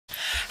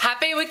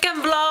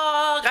weekend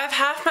vlog. I have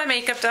half my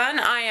makeup done.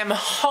 I am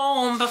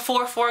home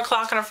before 4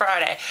 o'clock on a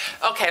Friday.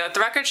 Okay, let the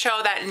record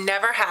show that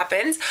never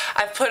happens.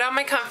 I've put on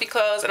my comfy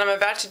clothes and I'm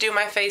about to do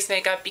my face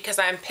makeup because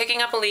I'm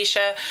picking up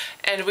Alicia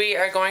and we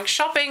are going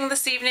shopping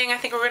this evening. I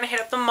think we're going to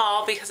hit up the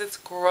mall because it's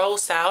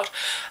gross out.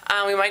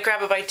 We might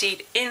grab a bite to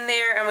eat in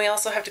there, and we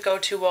also have to go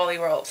to Wally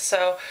World.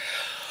 So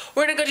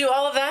we're gonna go do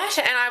all of that,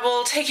 and I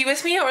will take you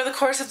with me over the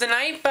course of the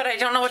night, but I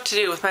don't know what to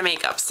do with my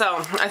makeup.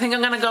 So I think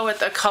I'm gonna go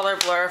with a color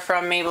blur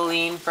from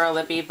Maybelline for a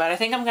lippy, but I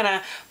think I'm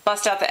gonna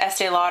bust out the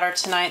Estee Lauder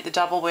tonight, the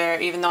double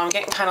wear, even though I'm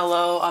getting kind of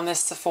low on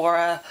this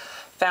Sephora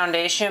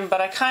foundation,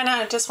 but I kind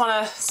of just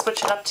want to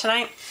switch it up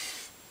tonight.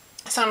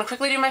 So I'm gonna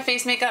quickly do my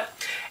face makeup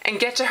and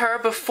get to her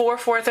before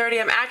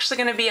 4:30. I'm actually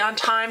gonna be on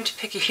time to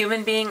pick a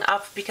human being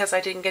up because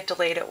I didn't get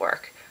delayed at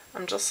work.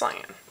 I'm just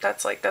saying.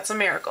 That's a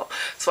miracle.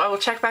 So I will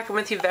check back in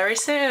with you very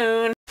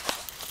soon.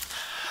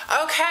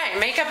 Okay,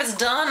 makeup is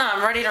done.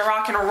 I'm ready to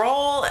rock and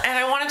roll, and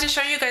I wanted to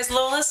show you guys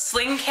Lola's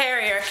sling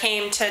carrier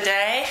came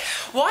today.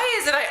 Why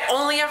is it I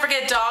only ever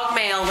get dog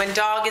mail when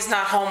dog is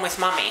not home with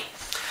mommy?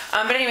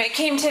 But anyway, it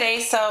came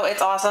today, so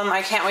it's awesome.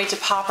 I can't wait to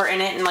pop her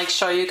in it and like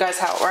show you guys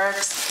how it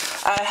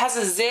works. It has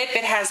a zip,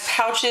 it has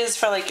pouches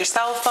for like your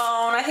cell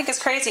phone. I think it's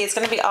crazy. It's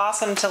gonna be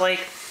awesome to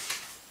like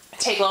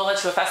take Lola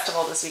to a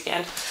festival this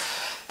weekend.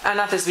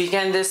 Not this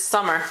weekend, this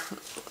summer.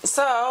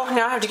 So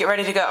now I have to get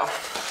ready to go.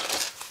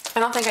 I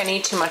don't think I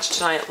need too much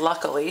tonight,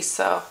 luckily,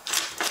 so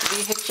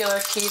vehicular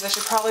keys. I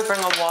should probably bring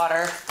a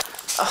water.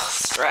 Oh,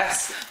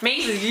 stress.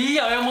 Macy,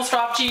 I almost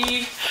dropped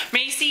you.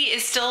 Macy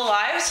is still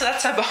alive, so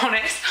that's a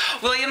bonus.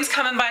 William's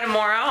coming by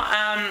tomorrow.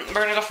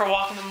 We're gonna go for a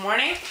walk in the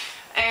morning.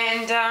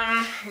 And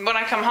when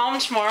I come home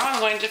tomorrow, I'm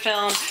going to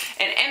film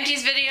an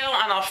empties video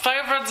and a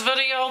favorites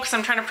video because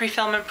I'm trying to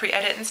pre-film and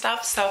pre-edit and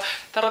stuff. So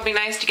that'll be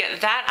nice to get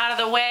that out of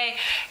the way.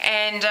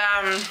 And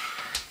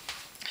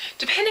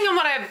depending on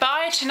what I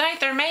buy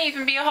tonight, there may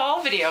even be a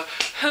haul video.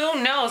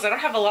 Who knows? I don't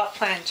have a lot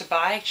planned to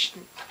buy.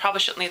 Probably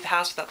shouldn't leave the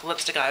house without the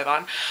lipstick I have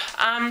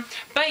on.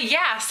 But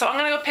yeah, so I'm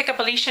gonna go pick up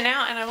Alicia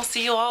now, and I will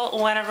see you all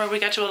whenever we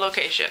get to a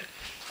location.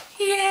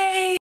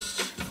 Yay!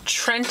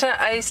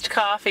 Trenta iced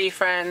coffee,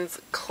 friends.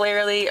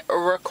 Clearly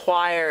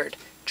required.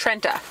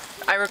 Trenta.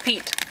 I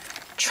repeat.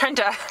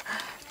 Trenta.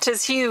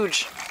 'Tis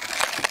huge.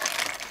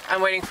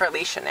 I'm waiting for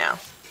Alicia now.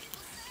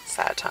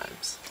 Sad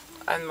times.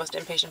 I'm the most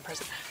impatient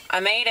person. I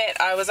made it.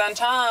 I was on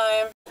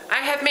time. I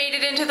have made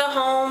it into the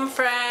home,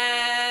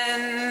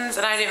 friends.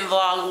 And I didn't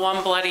vlog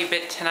one bloody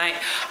bit tonight.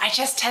 I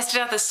just tested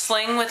out the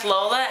sling with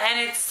Lola and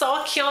it's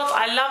so cute.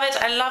 I love it.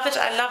 I love it.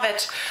 I love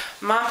it.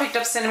 Mom picked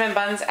up cinnamon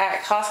buns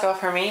at Costco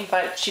for me,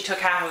 but she took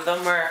half of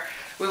them.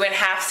 We went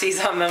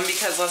halfsies on them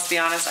because, let's be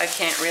honest, I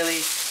can't really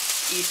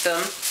eat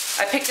them.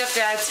 I picked up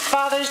Dad's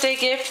Father's Day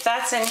gift.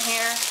 That's in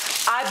here.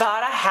 I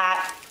bought a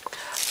hat.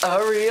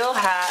 A real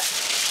hat.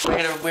 I'm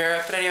gonna wear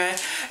it, but anyway,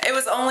 it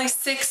was only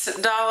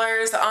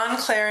 $6 on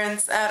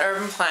clearance at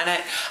Urban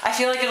Planet. I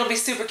feel like it'll be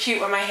super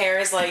cute when my hair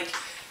is like,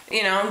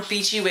 you know,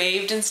 beachy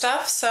waved and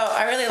stuff, so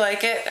I really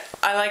like it.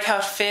 I like how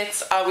it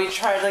fits. We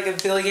tried like a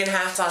billion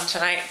hats on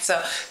tonight,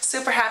 so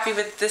super happy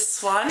with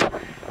this one.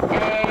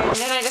 And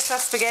then I just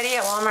got spaghetti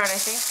at Walmart, I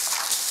think.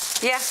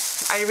 Yeah,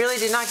 I really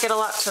did not get a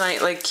lot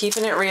tonight, like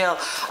keeping it real.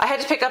 I had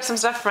to pick up some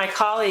stuff for my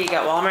colleague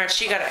at Walmart.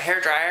 She got a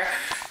hairdryer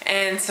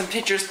and some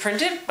pictures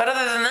printed, but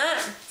other than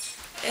that,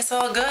 it's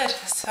all good.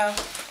 So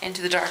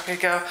into the dark I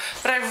go.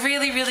 But I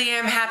really, really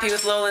am happy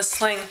with Lola's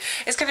sling.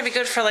 It's gonna be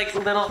good for like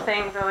little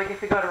things, or like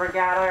if we go to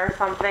Regatta or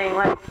something.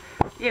 Like,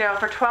 you know,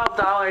 for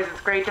 $12,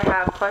 it's great to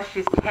have. Plus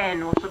she's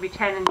 10. Well, she'll be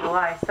 10 in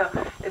July. So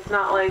it's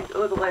not like,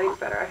 oh, the lighting's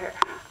better out here.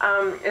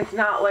 It's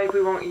not like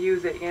we won't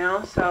use it, you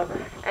know. So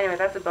anyway,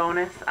 that's a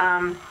bonus.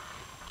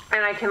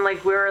 And I can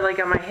like wear it like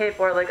on my hip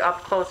or like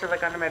up close or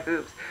like under my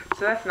boobs.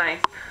 So that's nice.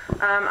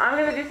 I'm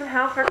gonna do some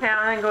housework now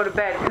and then go to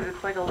bed because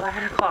it's like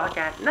 11 o'clock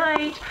at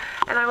night.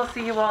 And I will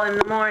see you all in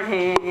the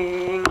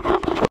morning.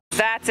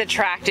 That's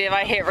attractive.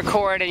 I hit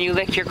record and you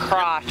lick your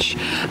crotch.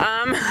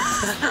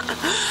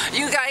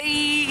 You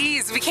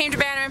guys, we came to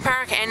Bannerman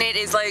Park and it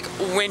is like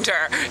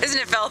winter.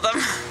 Isn't it,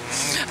 Feltham?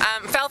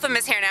 Feltham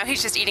is here now.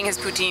 He's just eating his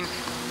poutine.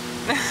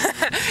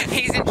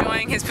 He's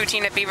enjoying his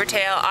poutine at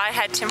Beavertail. I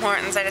had Tim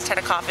Hortons. I just had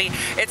a coffee.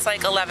 It's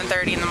like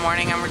 11:30 in the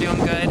morning and we're doing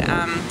good.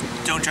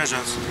 Don't judge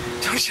us.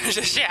 Don't judge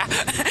us, yeah.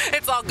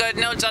 It's all good.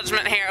 No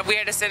judgment here. We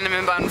had a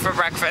cinnamon bun for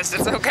breakfast.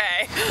 It's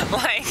okay.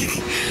 Like,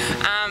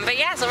 but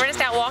yeah, so we're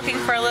just out walking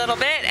for a little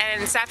bit,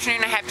 and this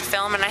afternoon I have to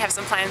film and I have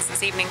some plans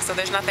this evening, so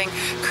there's nothing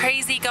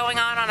crazy going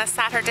on a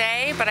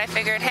Saturday, but I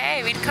figured,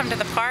 hey, we'd come to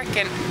the park,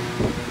 and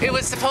it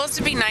was supposed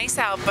to be nice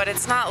out, but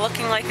it's not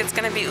looking like it's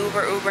gonna be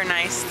uber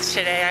nice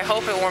today. I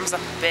hope it warms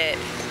up a bit.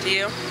 Do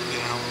you?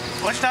 Yeah.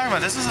 What you talking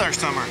about? This is our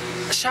summer.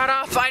 Shut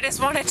up. I just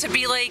want it to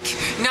be like,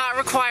 not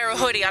require a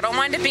hoodie. I don't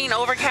mind it being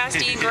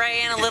overcasty and gray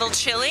and a little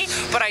chilly,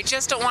 but I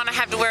just don't want to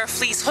have to wear a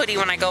fleece hoodie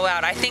when I go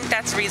out. I think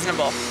that's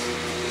reasonable.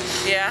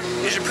 Yeah?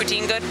 Is your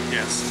poutine good?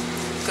 Yes.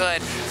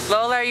 Good.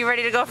 Lola, are you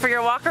ready to go for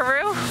your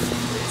walkaroo?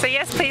 Say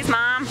yes, please,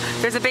 Mom.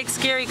 There's a big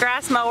scary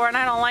grass mower and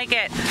I don't like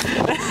it.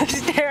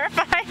 She's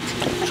terrified.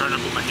 I'm trying to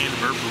put my hand in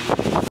her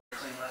poop.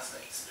 Clean last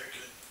night.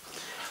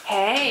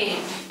 Ashley,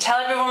 tell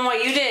everyone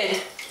what you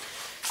did.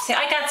 See,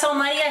 I got so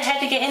muddy I had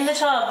to get in the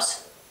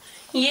tubs.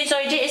 Yes,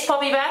 I did. It's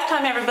puppy bath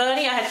time,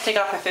 everybody. I had to take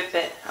off my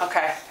Fitbit.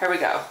 Okay, here we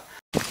go.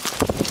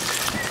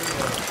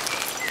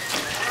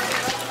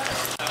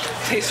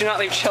 Please do not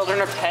leave children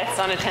or pets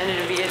unattended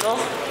in vehicles.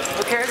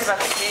 Who cares about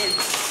the kids?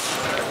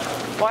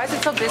 Why is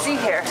it so busy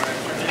here?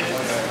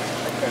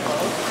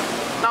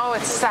 Oh,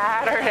 it's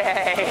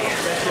Saturday.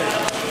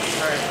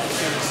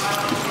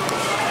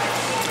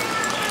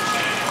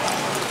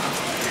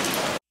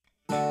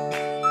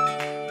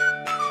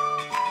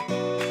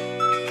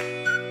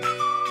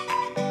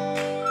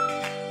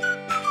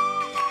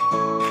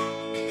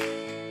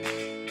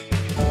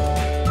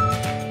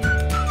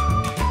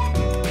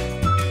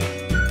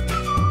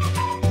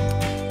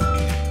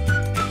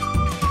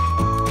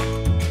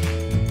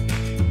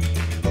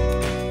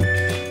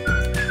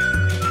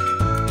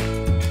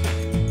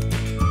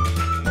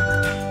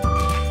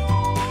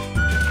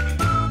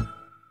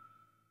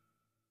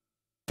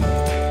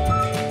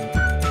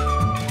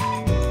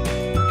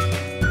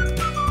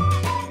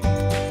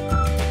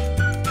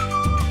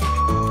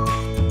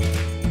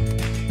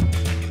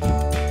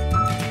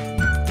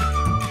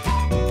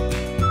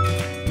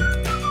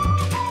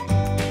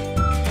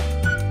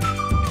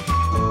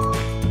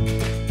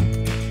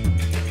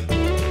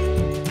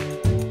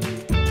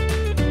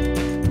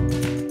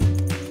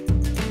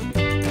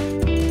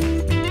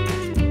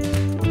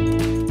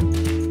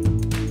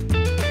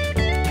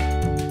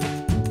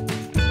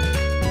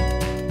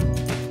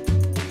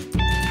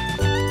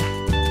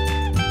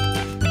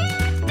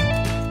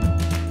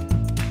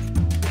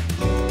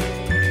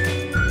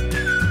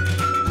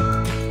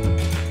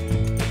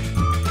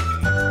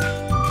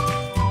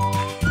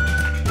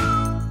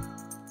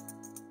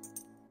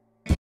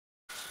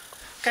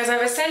 Guys,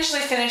 I've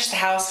essentially finished the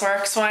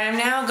housework, so I am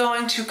now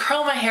going to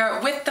curl my hair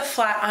with the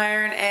flat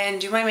iron and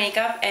do my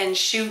makeup and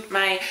shoot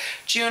my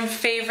June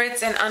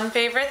favorites and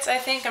unfavorites, I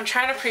think. I'm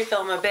trying to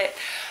pre-film a bit.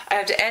 I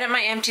have to edit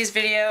my empties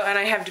video and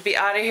I have to be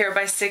out of here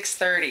by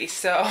 6:30,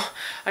 so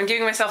I'm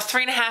giving myself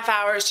 3.5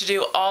 hours to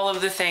do all of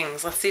the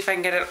things. Let's see if I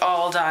can get it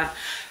all done.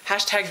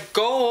 Hashtag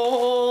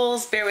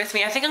goals. Bear with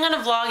me. I think I'm going to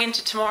vlog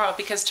into tomorrow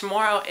because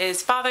tomorrow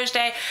is Father's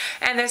Day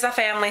and there's a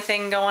family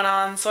thing going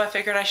on, so I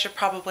figured I should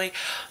probably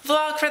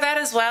vlog for that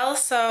as well.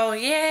 So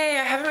yay,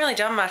 I haven't really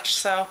done much,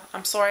 so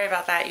I'm sorry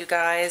about that, you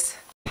guys.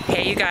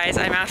 Hey you guys,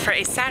 I'm out for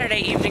a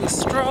Saturday evening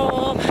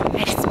stroll and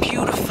it's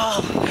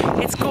beautiful.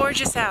 It's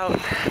gorgeous out.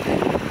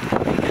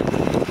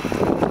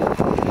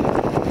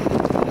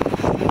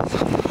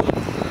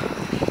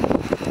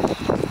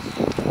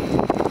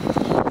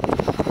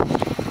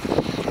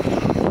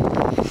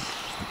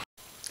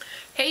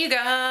 Hey you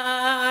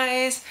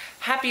guys,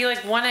 happy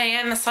like 1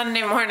 a.m.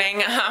 Sunday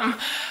morning.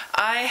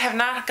 I have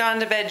not gone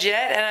to bed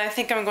yet and I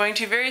think I'm going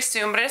to very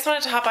soon, but I just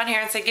wanted to hop on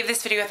here and say give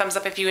this video a thumbs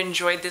up if you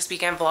enjoyed this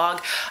weekend vlog.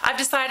 I've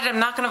decided I'm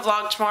not going to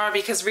vlog tomorrow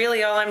because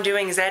really all I'm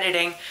doing is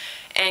editing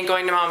and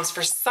going to Mom's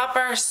for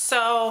supper.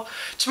 So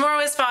tomorrow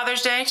is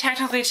Father's Day.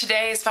 Technically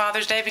today is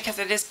Father's Day because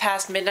it is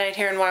past midnight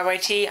here in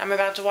YYT. I'm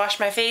about to wash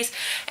my face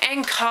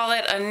and call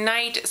it a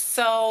night.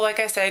 So like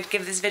I said,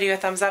 give this video a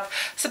thumbs up,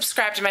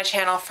 subscribe to my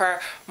channel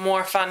for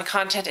more fun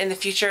content in the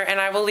future,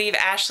 and I will leave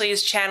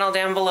Ashley's channel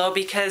down below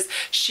because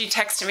she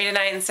texted me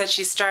tonight and said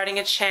she's starting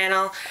a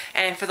channel,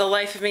 and for the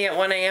life of me at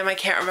 1 a.m. I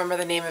can't remember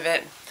the name of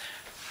it.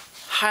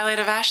 Highlight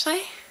of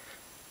Ashley?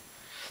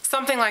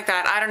 Something like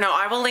that. I don't know.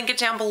 I will link it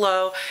down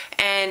below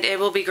and it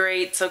will be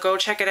great. So go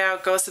check it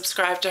out. Go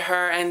subscribe to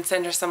her and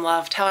send her some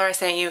love. Tell her I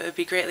sent you. It would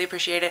be greatly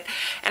appreciated.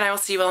 And I will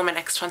see you all in my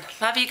next one.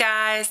 Love you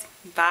guys.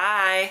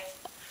 Bye.